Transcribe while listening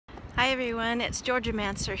Hi everyone, it's Georgia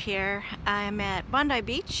Mansur here. I'm at Bondi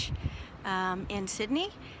Beach in Sydney,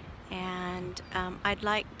 and I'd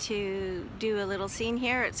like to do a little scene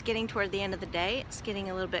here. It's getting toward the end of the day. It's getting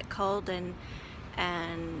a little bit cold and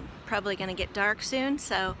probably going to get dark soon,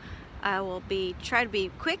 so I will try to be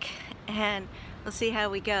quick and we'll see how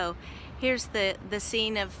we go. Here's the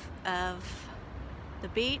scene of the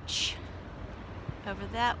beach over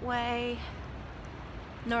that way,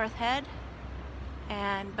 North Head.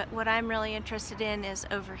 But what I'm really interested in is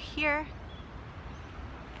over here,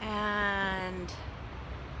 and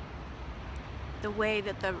the way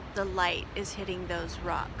that the light is hitting those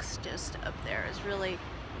rocks just up there is really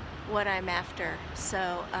what I'm after.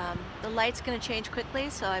 So the light's going to change quickly,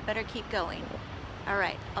 so I better keep going. All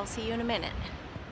right, I'll see you in a minute.